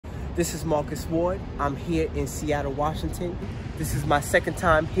This is Marcus Ward. I'm here in Seattle, Washington. This is my second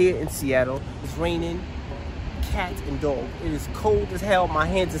time here in Seattle. It's raining, cat and dog. It is cold as hell. My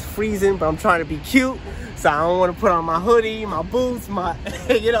hands is freezing, but I'm trying to be cute. So I don't want to put on my hoodie, my boots, my,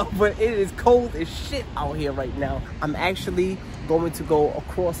 you know, but it is cold as shit out here right now. I'm actually going to go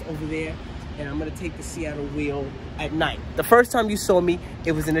across over there and I'm gonna take the Seattle wheel at night. The first time you saw me,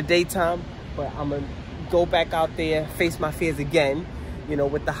 it was in the daytime, but I'm gonna go back out there, face my fears again, you know,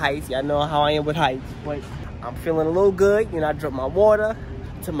 with the heights. Y'all know how I am with heights, but I'm feeling a little good. You know, I drank my water,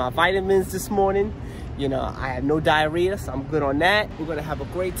 took my vitamins this morning. You know, I had no diarrhea, so I'm good on that. We're gonna have a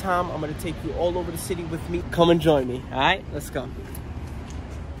great time. I'm gonna take you all over the city with me. Come and join me, all right? Let's go.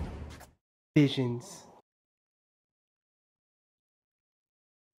 Visions.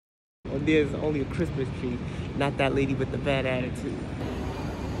 Oh, there's only a Christmas tree, not that lady with the bad attitude.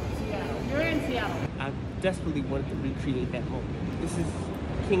 Seattle. You're in Seattle. I desperately wanted to recreate that moment. This is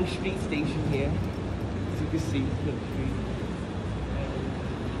King Street Station here. As you can see, King Street.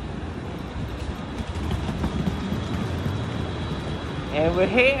 And we're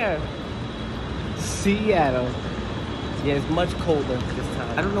here. Seattle. Yeah, it's much colder this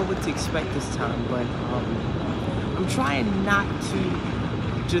time. I don't know what to expect this time, but I'm trying not to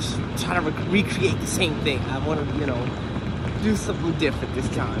just try to recreate the same thing. I want to, you know, do something different this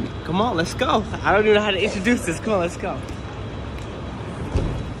time. Come on, let's go. I don't even know how to introduce this. Come on, let's go.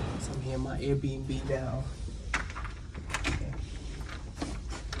 So I'm here in my Airbnb now. Okay.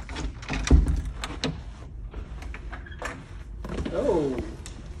 Oh,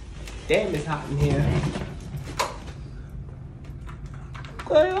 damn, it's hot in here.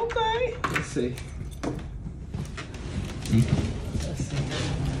 Okay, okay. Let's see. Let's see.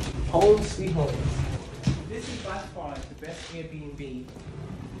 Home sweet home. This is by far the best Airbnb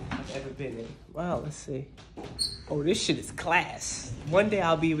I've ever been in. Wow, let's see. Oh, this shit is class. One day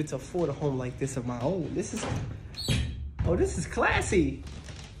I'll be able to afford a home like this of my own. This is, oh, this is classy.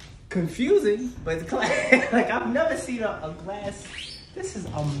 Confusing, but it's classy. Like, I've never seen a glass. This is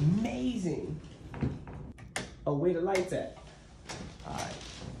amazing. Oh, where the lights at? All right.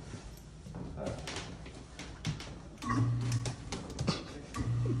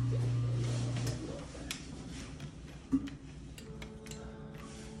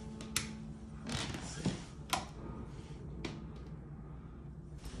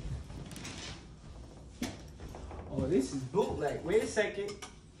 Oh, this is bootleg. Wait a second.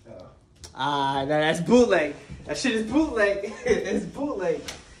 No, that's bootleg. That shit is bootleg. It's bootleg.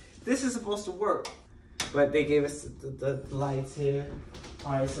 This is supposed to work. But they gave us the lights here.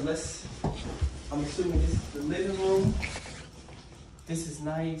 All right, so let's, I'm assuming this is the living room. This is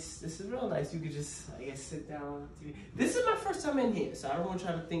nice. This is real nice. You could just, I guess, sit down. This is my first time in here, so I don't want to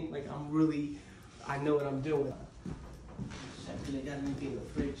try to think like I'm really, I know what I'm doing. Check, they got anything in the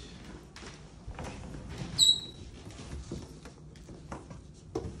fridge.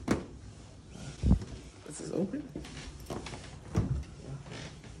 This is open?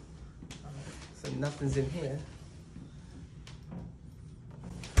 So nothing's in here.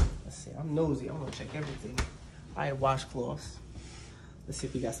 Let's see, I'm nosy. I'm gonna check everything. I have washcloths. Let's see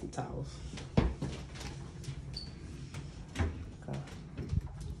if we got some towels.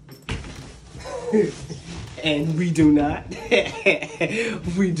 Okay. And we do not.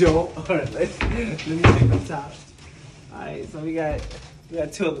 We don't. All right, let me take the towels. All right, so we got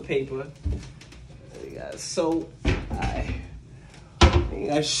toilet paper. We got soap. Alright. We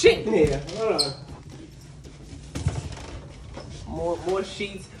got shit in here. Hold on. More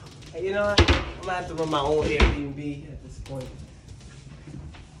sheets. You know what? I'm gonna have to run my own Airbnb at this point.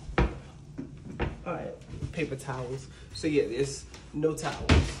 Alright. Paper towels. So yeah, there's no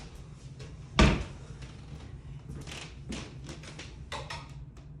towels.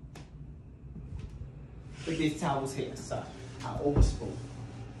 Look at these towels here. So I overspoke.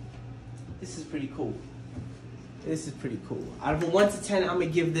 This is pretty cool. This is pretty cool. Out of a 1 to 10, I'm gonna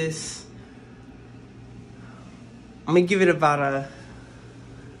give this, I'm gonna give it about a,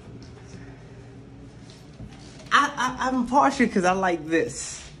 I'm partial because I like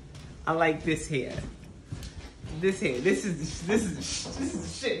this. I like this here. This here. This is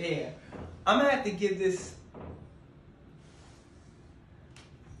shit here. I'm gonna have to give this,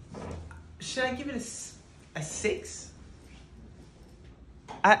 should I give it a 6?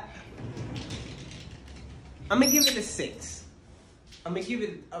 I'm gonna give it a 6. I'm gonna give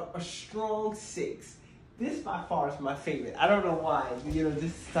it a strong 6. This by far is my favorite. I don't know why. You know,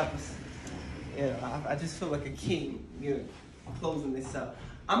 this stuff is, you know, I just feel like a king, you know, closing this up.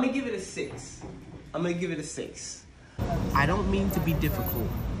 I'm gonna give it a 6. I'm gonna give it a 6. I don't mean to be difficult,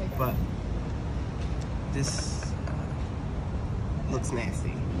 but this looks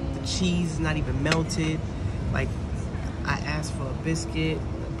nasty. The cheese is not even melted. Like, I asked for a biscuit,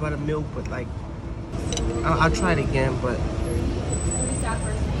 buttermilk, but like, I'll try it again, but.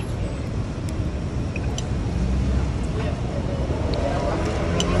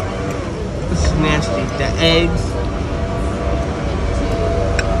 This is nasty. The eggs.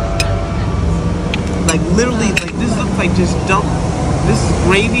 Like literally, like this looks like just dumped. This is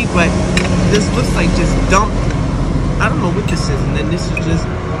gravy, but this looks like just dumped. I don't know what this is, and then this is just.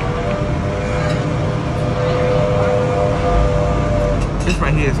 This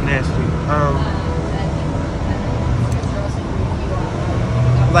right here is nasty.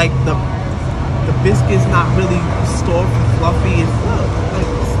 Like the biscuit's not really soft and fluffy. It's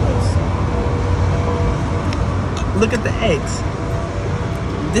look at the eggs.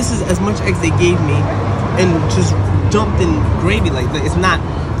 This is as much eggs they gave me, and just dumped in gravy. Like it's not.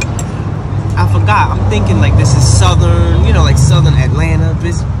 I forgot. I'm thinking like this is southern, you know, like southern Atlanta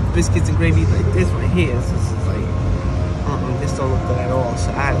biscuits and gravy. Like this right here. This is like, this don't look good at all.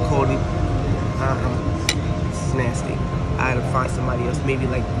 So I had to call it. This is nasty. I had to find somebody else, maybe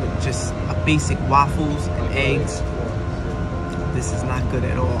like with just a basic waffles and eggs. This is not good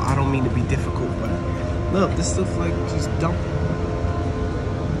at all. I don't mean to be difficult, but look, this looks like just dumped.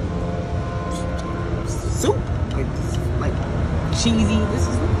 Soup, like cheesy. This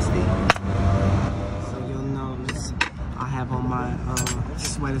is nasty. So you'll know this. I have on my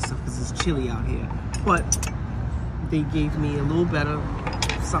sweater stuff because it's chilly out here. But they gave me a little better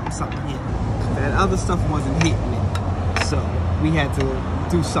something here. That other stuff wasn't hitting it, so we had to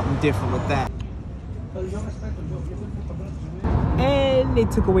do something different with that. And they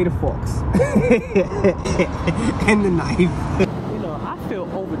took away the forks and the knife. You know, I feel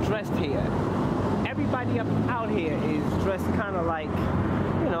overdressed here. Everybody up out here is dressed kind of like,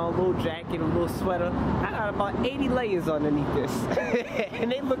 you know, a little jacket, a little sweater. I got about 80 layers underneath this.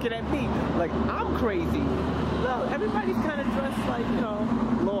 And they looking at me like I'm crazy. No, everybody's kind of dressed like, you know,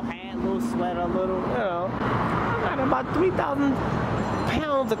 a little hat, a little sweater, a little, you know. I got about 3,000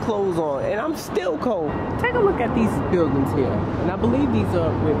 pounds of clothes on, and I'm still cold. Take a look at these buildings here. And I believe these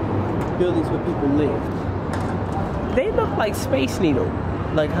are buildings where people live. They look like Space Needle.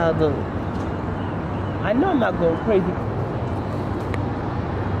 Like how the... I know I'm not going crazy.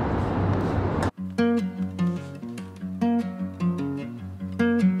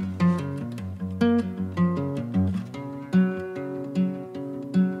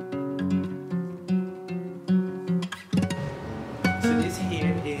 So this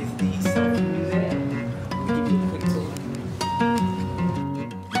here is the Something Museum. I'll give you a quick tour.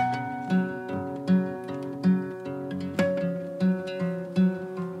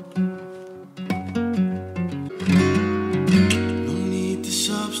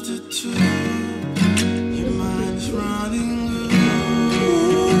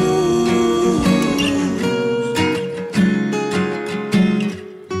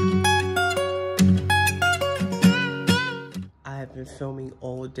 I've been filming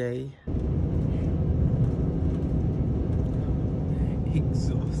all day.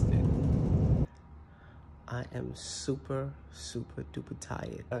 Exhausted. I am super duper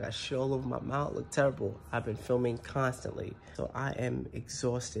tired. I got shit all over my mouth, look terrible. I've been filming constantly. So I am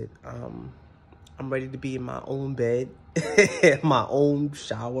exhausted. I'm ready to be in my own bed, my own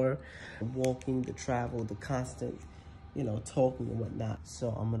shower, walking, the travel, the constant, you know, talking and whatnot. So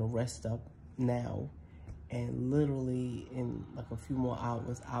I'm gonna rest up now. And literally in like a few more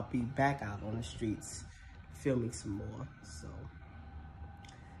hours, I'll be back out on the streets filming some more. So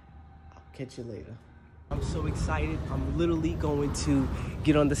I'll catch you later. I'm so excited. I'm literally going to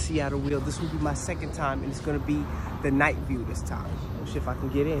get on the Seattle wheel. This will be my second time, and it's gonna be the night view this time. Let's see if I can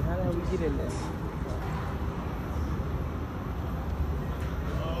get in. How the hell we get in this?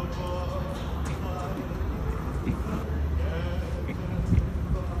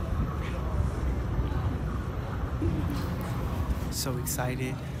 So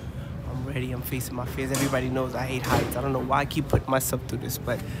excited. I'm ready. I'm facing my fears. Everybody knows I hate heights. I don't know why I keep putting myself through this,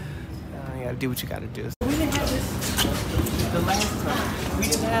 but you gotta do what you gotta do. We didn't have this the last time. We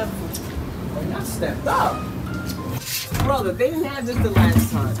didn't have. Oh, y'all stepped up, brother. They didn't have this the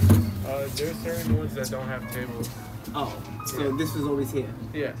last time. There's certain ones that don't have tables. Oh, so yeah. This was always here.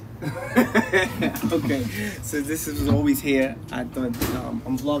 Yeah. Okay, so this was always here. I thought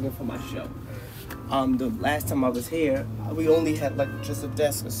I'm vlogging for my show. The last time I was here, we only had like just a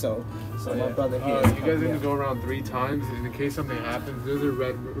desk or so. So my brother here. You guys need to go around 3 times in case something happens. There's a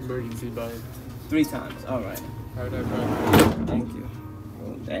red emergency button. 3 times. All right. All right. Thank you.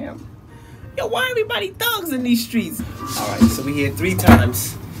 Oh, damn. Yo, why everybody thugs in these streets? All right. So we here 3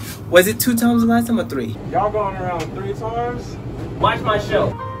 times. Was it 2 times the last time or 3? Y'all going around 3 times? Watch my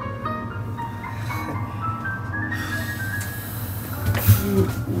show.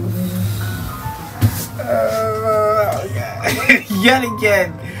 Yet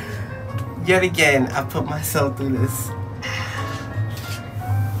again, I put myself through this.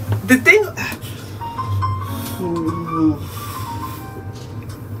 The thing.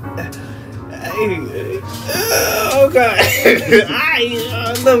 Oh God.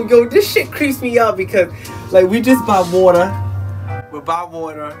 Look, yo, this shit creeps me out because, like, we just by water. We're by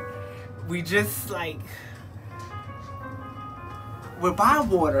water. We just, like, we're by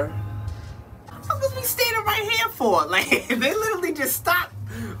water. What was we standing right here for? Like, they literally just stop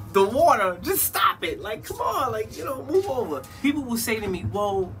the water. Just stop it. Like, come on. Like, you know, move over. People will say to me,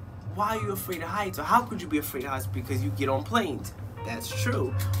 well, why are you afraid of heights? Or how could you be afraid of heights? Because you get on planes. That's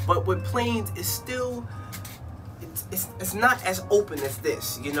true. But with planes, it's still, it's not as open as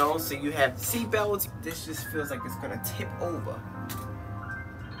this, you know? So you have seatbelts. This just feels like it's going to tip over.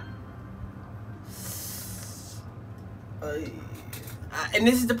 And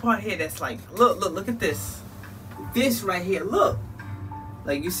this is the part here that's like, look at this. This right here, look.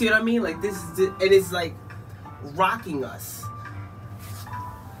 Like, you see what I mean? Like, this is and it's like rocking us.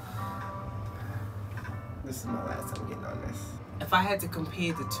 This is my last time getting on this. If I had to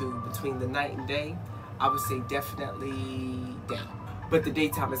compare the two between the night and day, I would say definitely down. But the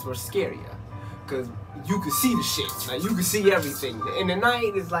daytime is much scarier. Because you can see the shit. Like, you can see everything. In the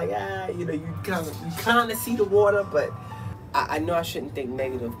night, it's like, you know, you kind of see the water, but I know I shouldn't think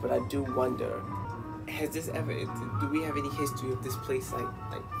negative, but I do wonder, has this ever, do we have any history of this place, like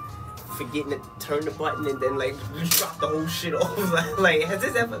forgetting to turn the button and then, like, you drop the whole shit off? Like, has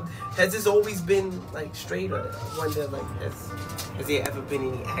this always been, like, straight? Or I wonder, like, has there ever been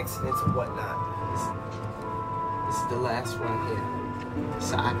any accidents or whatnot? This is the last one here.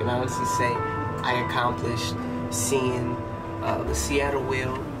 So I can honestly say I accomplished seeing the Seattle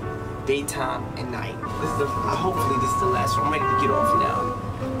whale, daytime and night. Hopefully this is the last one. I'm ready to get off now.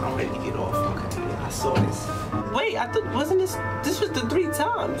 I'm ready to get off. Okay, I saw this. Wait, I thought, wasn't this was the 3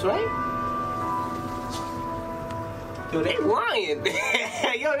 times, right? Yo, they lying.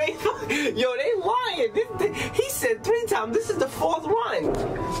 yo, they lying. He said 3 times. This is the 4th one.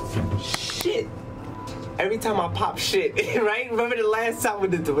 Shit. Every time I pop shit, right? Remember the last time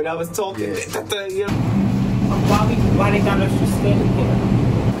when I was talking? Yeah. You know, why they got us just standing here?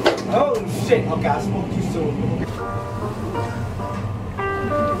 Oh shit! Okay, I spoke too soon.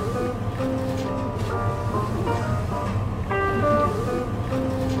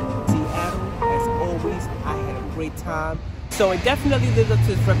 Seattle, as always, I had a great time. So it definitely lives up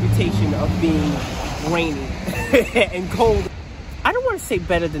to its reputation of being rainy and cold. I don't want to say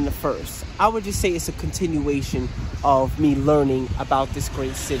better than the first. I would just say it's a continuation of me learning about this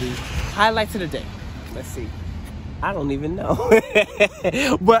great city. Highlights of the day. Let's see. I don't even know.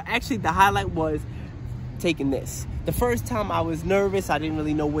 But actually the highlight was taking this. The first time I was nervous. I didn't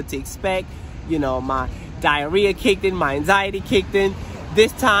really know what to expect. You know, my diarrhea kicked in, my anxiety kicked in.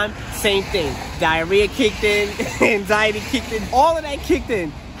 This time, same thing. Diarrhea kicked in, anxiety kicked in, all of that kicked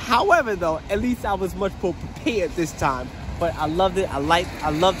in. However though, at least I was much more prepared this time. But I loved it. I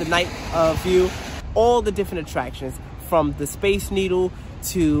love the night view. All the different attractions, from the Space Needle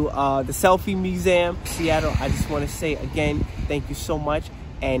to the Selfie Museum. Seattle, I just want to say again, thank you so much.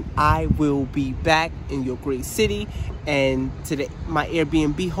 And I will be back in your great city. And to my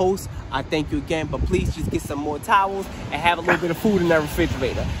Airbnb host, I thank you again. But please just get some more towels and have a little bit of food in that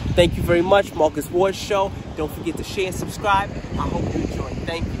refrigerator. Thank you very much. Marcus Ward Show. Don't forget to share and subscribe. I hope you enjoy.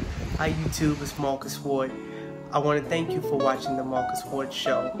 Thank you. Hi YouTube, it's Marcus Ward. I want to thank you for watching the Marcus Ward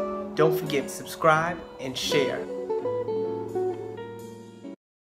Show. Don't forget to subscribe and share.